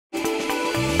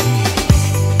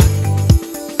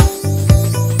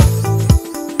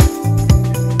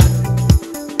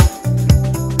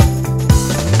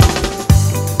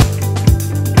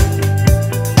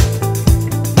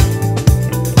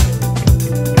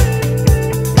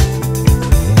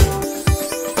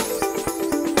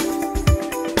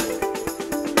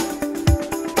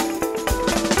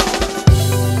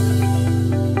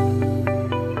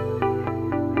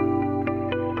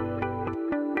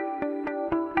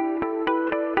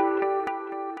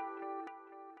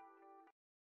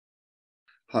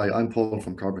Hi, I'm Paul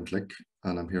from CarbonClick,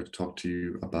 and I'm here to talk to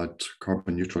you about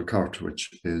Carbon Neutral Cart, which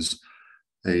is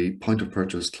a point of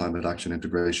purchase climate action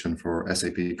integration for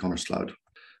SAP Commerce Cloud.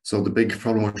 So the big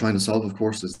problem we're trying to solve, of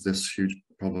course, is this huge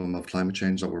problem of climate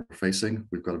change that we're facing.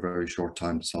 We've got a very short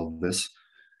time to solve this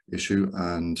issue,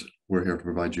 and we're here to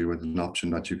provide you with an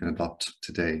option that you can adopt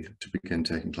today to begin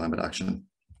taking climate action.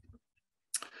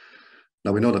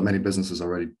 Now, we know that many businesses are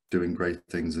already doing great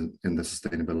things in the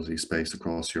sustainability space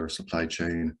across your supply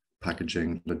chain,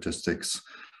 packaging, logistics,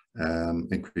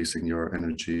 increasing your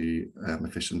energy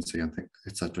efficiency, and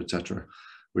et cetera, et cetera.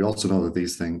 We also know that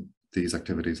these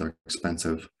activities are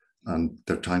expensive and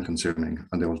they're time consuming,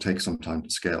 and they will take some time to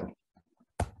scale.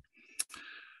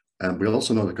 We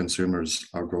also know that consumers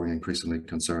are growing increasingly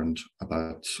concerned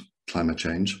about climate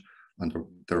change, and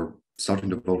they're starting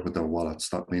to vote with their wallets.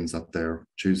 That means that they're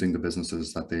choosing the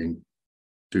businesses that they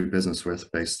do business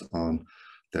with based on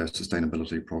their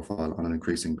sustainability profile on an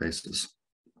increasing basis.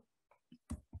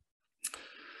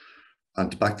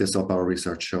 And to back this up, our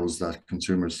research shows that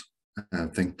consumers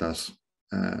think that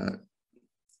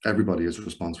everybody is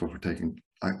responsible for taking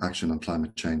action on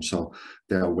climate change. So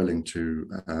they are willing to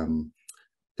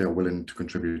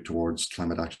contribute towards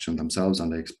climate action themselves,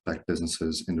 and they expect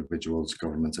businesses, individuals,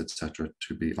 governments, etc.,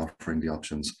 to be offering the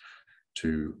options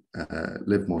to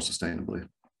live more sustainably.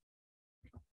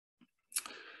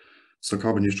 So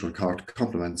Carbon Neutral Cart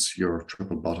complements your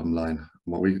triple bottom line.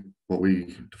 What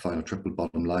we define a triple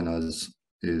bottom line as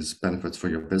is benefits for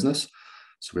your business.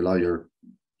 So we allow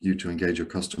you to engage your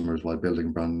customers while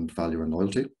building brand value and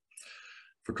loyalty.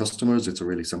 For customers, it's a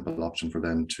really simple option for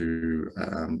them to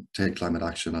take climate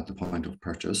action at the point of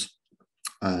purchase.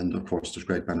 And of course, there's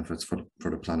great benefits for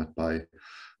the planet by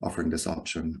offering this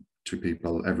option to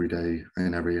people every day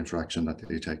in every interaction that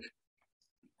they take.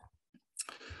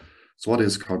 So what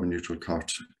is Carbon Neutral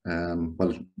Cart?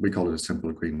 Well, we call it a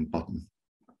simple green button.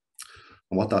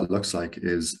 And what that looks like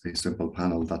is a simple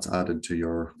panel that's added to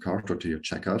your cart or to your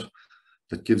checkout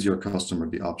that gives your customer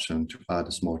the option to add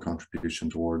a small contribution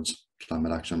towards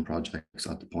climate action projects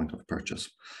at the point of purchase.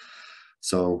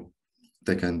 So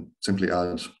they can simply add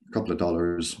a couple of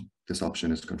dollars. This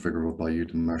option is configurable by you,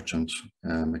 the merchant.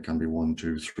 It can be $1,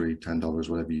 $2, $3, $10,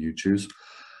 whatever you choose.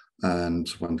 And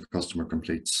when the customer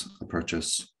completes a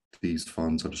purchase, these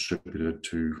funds are distributed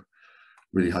to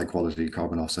really high quality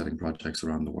carbon offsetting projects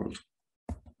around the world.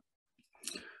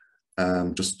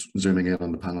 Just zooming in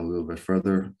on the panel a little bit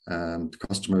further, the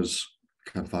customers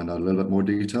can find out a little bit more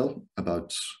detail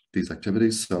about these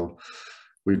activities. So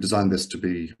we've designed this to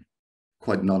be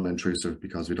quite non-intrusive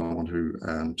because we don't want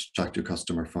to distract your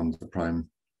customer from the prime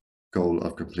goal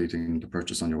of completing the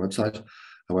purchase on your website.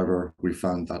 However, we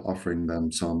found that offering them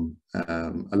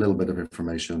a little bit of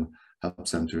information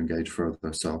helps them to engage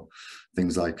further. So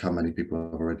things like how many people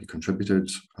have already contributed,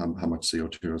 how much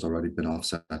CO2 has already been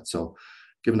offset. So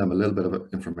giving them a little bit of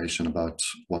information about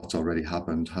what's already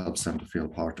happened helps them to feel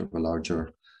part of a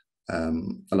larger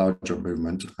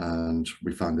movement, and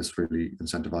we found this really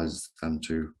incentivizes them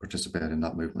to participate in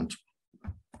that movement.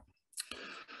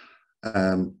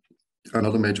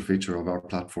 Another major feature of our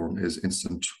platform is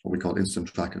what we call instant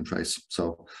track and trace.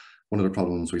 So one of the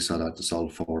problems we set out to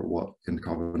solve for in the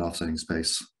carbon offsetting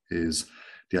space is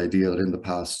the idea that in the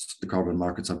past the carbon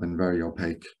markets have been very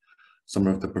opaque. Some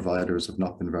of the providers have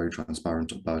not been very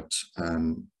transparent about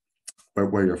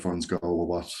where your funds go or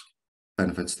what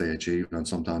benefits they achieve, and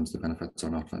sometimes the benefits are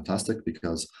not fantastic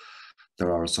because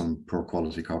there are some poor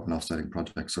quality carbon offsetting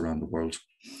projects around the world,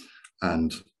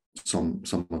 and some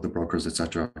of the brokers,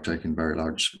 etc., are taking very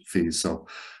large fees. So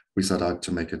we set out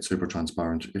to make it super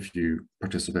transparent if you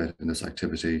participate in this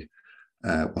activity,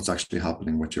 what's actually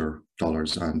happening with your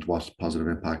dollars and what positive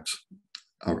impact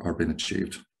are being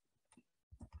achieved.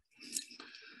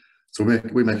 So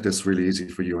we make this really easy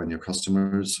for you and your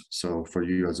customers. So for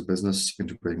you as a business,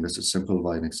 integrating this is simple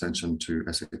via an extension to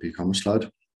SAP Commerce Cloud.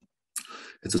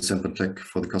 It's a simple click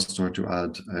for the customer to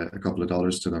add a couple of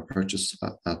dollars to their purchase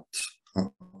at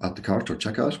the cart or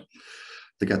checkout.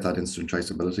 They get that instant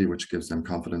traceability, which gives them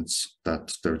confidence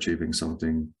that they're achieving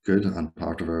something good and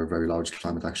part of a very large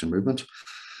climate action movement.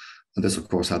 And this, of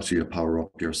course, helps you to power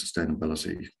up your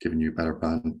sustainability, giving you better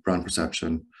brand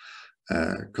perception,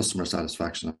 customer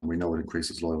satisfaction, and we know it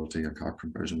increases loyalty and cart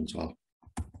conversion as well.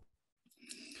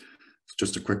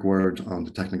 Just a quick word on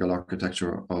the technical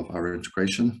architecture of our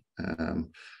integration.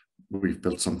 We've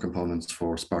built some components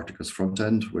for Spartacus front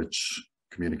end, which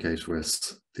communicate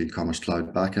with the Commerce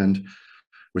Cloud backend,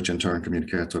 which in turn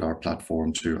communicates with our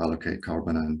platform to allocate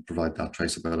carbon and provide that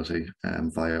traceability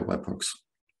via webhooks.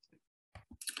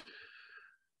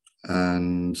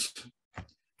 And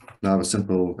Now a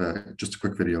simple, just a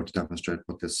quick video to demonstrate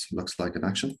what this looks like in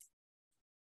action.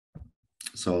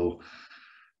 So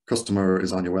customer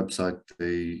is on your website,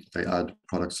 they add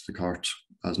products to the cart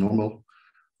as normal.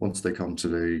 Once they come to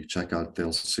the checkout,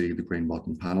 they'll see the green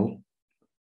button panel.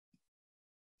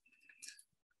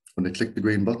 When they click the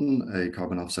green button, a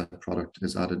carbon offset product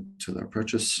is added to their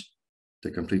purchase. They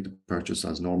complete the purchase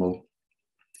as normal.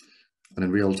 And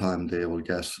in real time, they will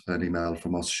get an email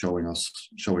from us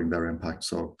showing their impact.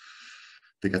 So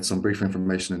they get some brief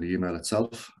information in the email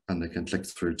itself, and they can click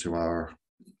through to our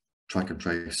track and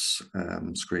trace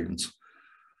screens.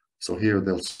 So here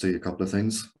they'll see a couple of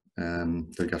things.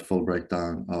 They'll get full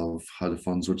breakdown of how the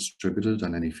funds were distributed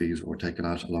and any fees that were taken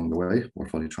out along the way. We're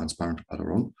fully transparent about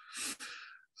our own.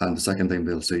 And the second thing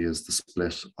they'll see is the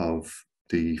split of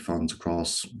the funds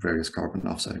across various carbon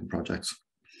offsetting projects.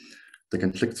 They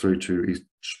can click through to each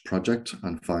project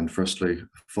and find, firstly, a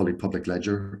fully public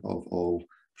ledger of all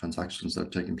transactions that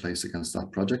have taken place against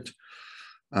that project,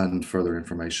 and further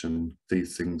information,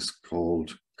 these things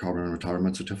called carbon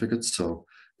retirement certificates. So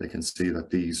they can see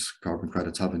that these carbon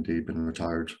credits have indeed been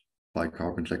retired by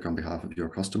CarbonClick on behalf of your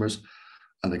customers,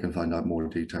 and they can find out more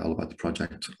detail about the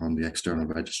project on the external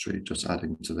registry, just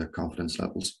adding to their confidence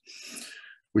levels.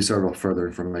 We serve up further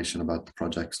information about the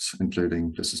projects,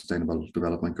 including the sustainable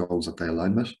development goals that they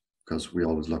align with, because we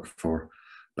always look for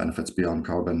benefits beyond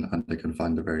carbon, and they can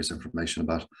find the various information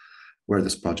about where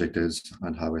this project is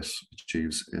and how it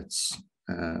achieves its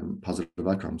positive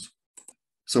outcomes.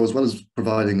 So as well as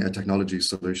providing a technology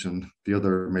solution, the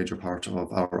other major part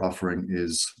of our offering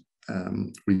is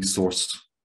we source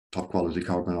top quality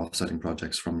carbon offsetting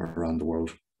projects from around the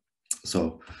world.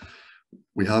 So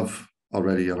we have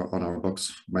already on our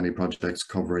books many projects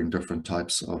covering different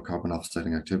types of carbon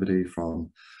offsetting activity,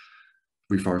 from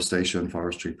reforestation,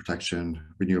 forestry protection,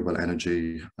 renewable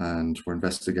energy, and we're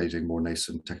investigating more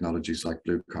nascent technologies like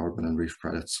blue carbon and reef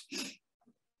credits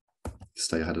to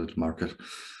stay ahead of the market.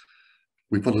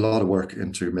 We put a lot of work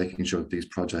into making sure that these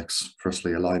projects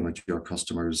firstly align with your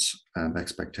customers'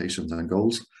 expectations and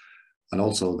goals, and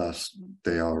also that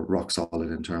they are rock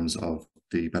solid in terms of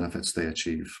the benefits they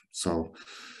achieve. So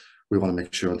we want to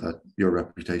make sure that your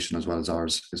reputation as well as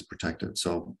ours is protected.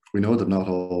 So we know that not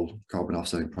all carbon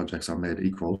offsetting projects are made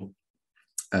equal.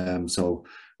 So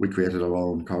we created our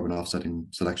own carbon offsetting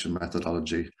selection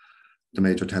methodology. The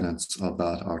major tenets of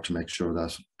that are to make sure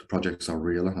that the projects are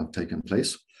real and have taken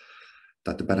place,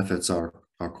 that the benefits are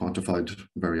quantified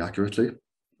very accurately,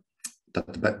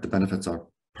 that the benefits are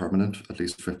permanent, at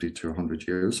least 50 to 100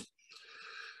 years,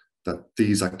 that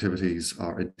these activities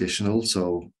are additional,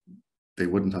 so they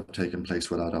wouldn't have taken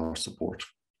place without our support,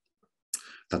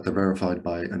 that they're verified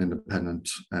by an independent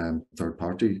third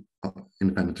party,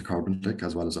 independent to CarbonClick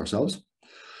as well as ourselves,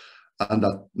 and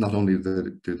that not only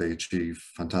do they achieve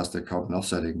fantastic carbon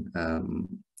offsetting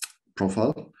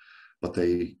profile, but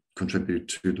they contribute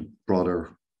to the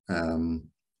broader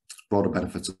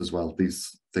benefits as well.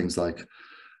 These things like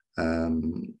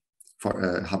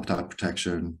habitat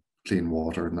protection, clean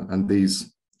water, and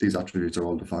these attributes are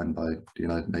all defined by the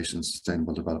United Nations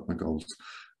Sustainable Development Goals,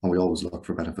 and we always look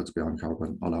for benefits beyond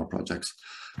carbon on our projects.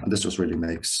 And this just really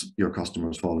makes your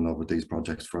customers fall in love with these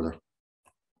projects further.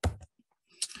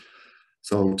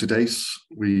 So to date,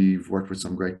 we've worked with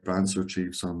some great brands to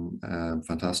achieve some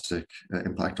fantastic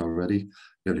impact already,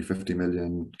 nearly 50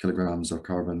 million kilograms of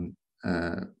carbon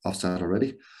offset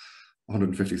already.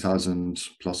 150,000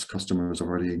 plus customers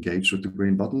already engaged with the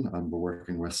green button, and we're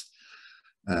working with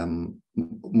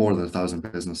more than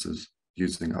 1,000 businesses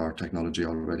using our technology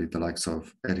already, the likes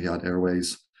of Etihad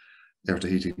Airways, Air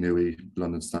Tahiti Nui,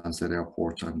 London Stansted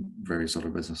Airport, and various other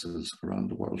businesses around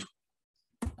the world.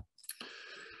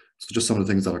 So just some of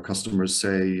the things that our customers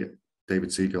say.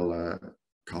 David Siegel, a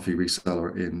coffee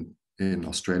reseller in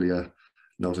Australia,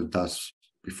 noted that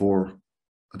before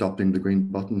adopting the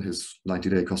green button, his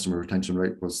 90-day customer retention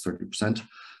rate was 30%.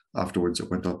 Afterwards, it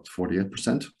went up to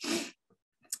 48%.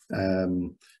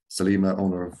 Salima,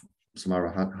 owner of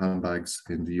Samara handbags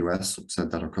in the US, said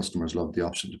that our customers love the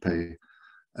option to pay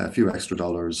a few extra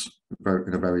dollars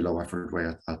in a very low effort way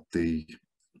at the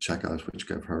checkout, which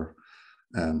gave her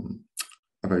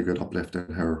a very good uplift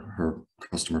in her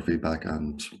customer feedback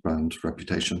and brand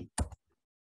reputation.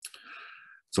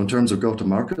 So in terms of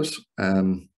go-to-market,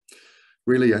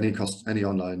 really any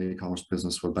online e-commerce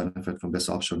business will benefit from this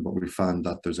option, but we found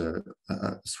that there's a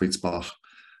sweet spot,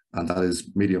 and that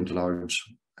is medium to large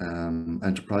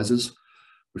enterprises.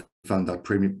 We found that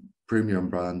premium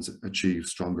brands achieve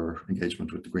stronger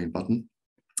engagement with the green button.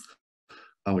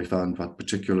 And we found that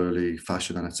particularly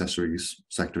fashion and accessories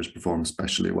sectors perform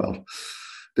especially well.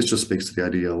 This just speaks to the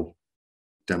ideal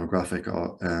demographic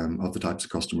of the types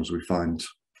of customers we find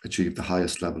achieve the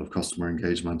highest level of customer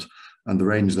engagement. And the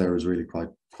range there is really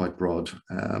quite broad,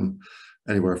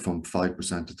 anywhere from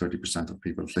 5% to 30% of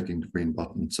people clicking the green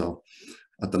button. So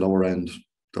at the lower end,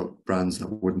 the brands that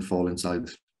wouldn't fall inside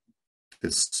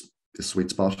this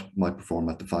sweet spot might perform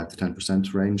at the 5 to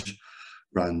 10% range.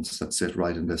 Brands that sit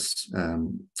right in this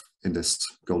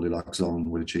Goldilocks zone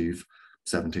will achieve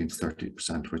 17 to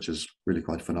 30%, which is really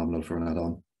quite phenomenal for an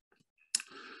add-on.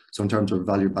 So in terms of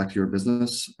value back to your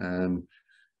business,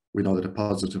 we know that it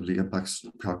positively impacts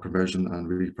cart conversion and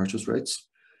repurchase rates.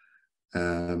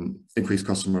 Increased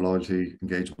customer loyalty,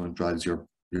 engagement drives your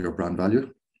brand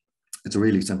value. It's a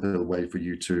really simple way for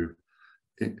you to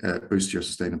boost your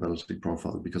sustainability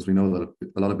profile, because we know that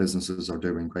a lot of businesses are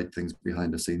doing great things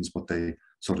behind the scenes, but they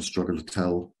sort of struggle to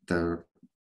tell their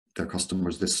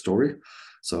customers this story.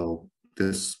 So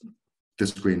this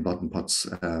green button puts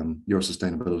your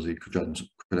sustainability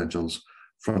credentials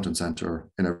front and center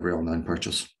in every online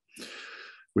purchase.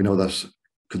 We know that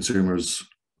consumers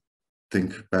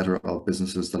think better of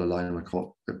businesses that align with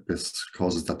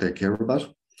causes that they care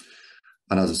about.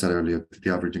 And as I said earlier,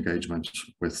 the average engagement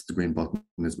with the green button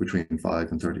is between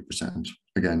 5 and 30%,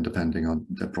 again, depending on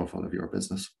the profile of your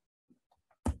business.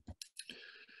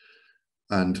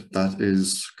 And that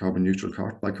is Carbon Neutral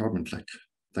Cart by CarbonClick.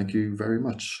 Thank you very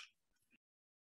much.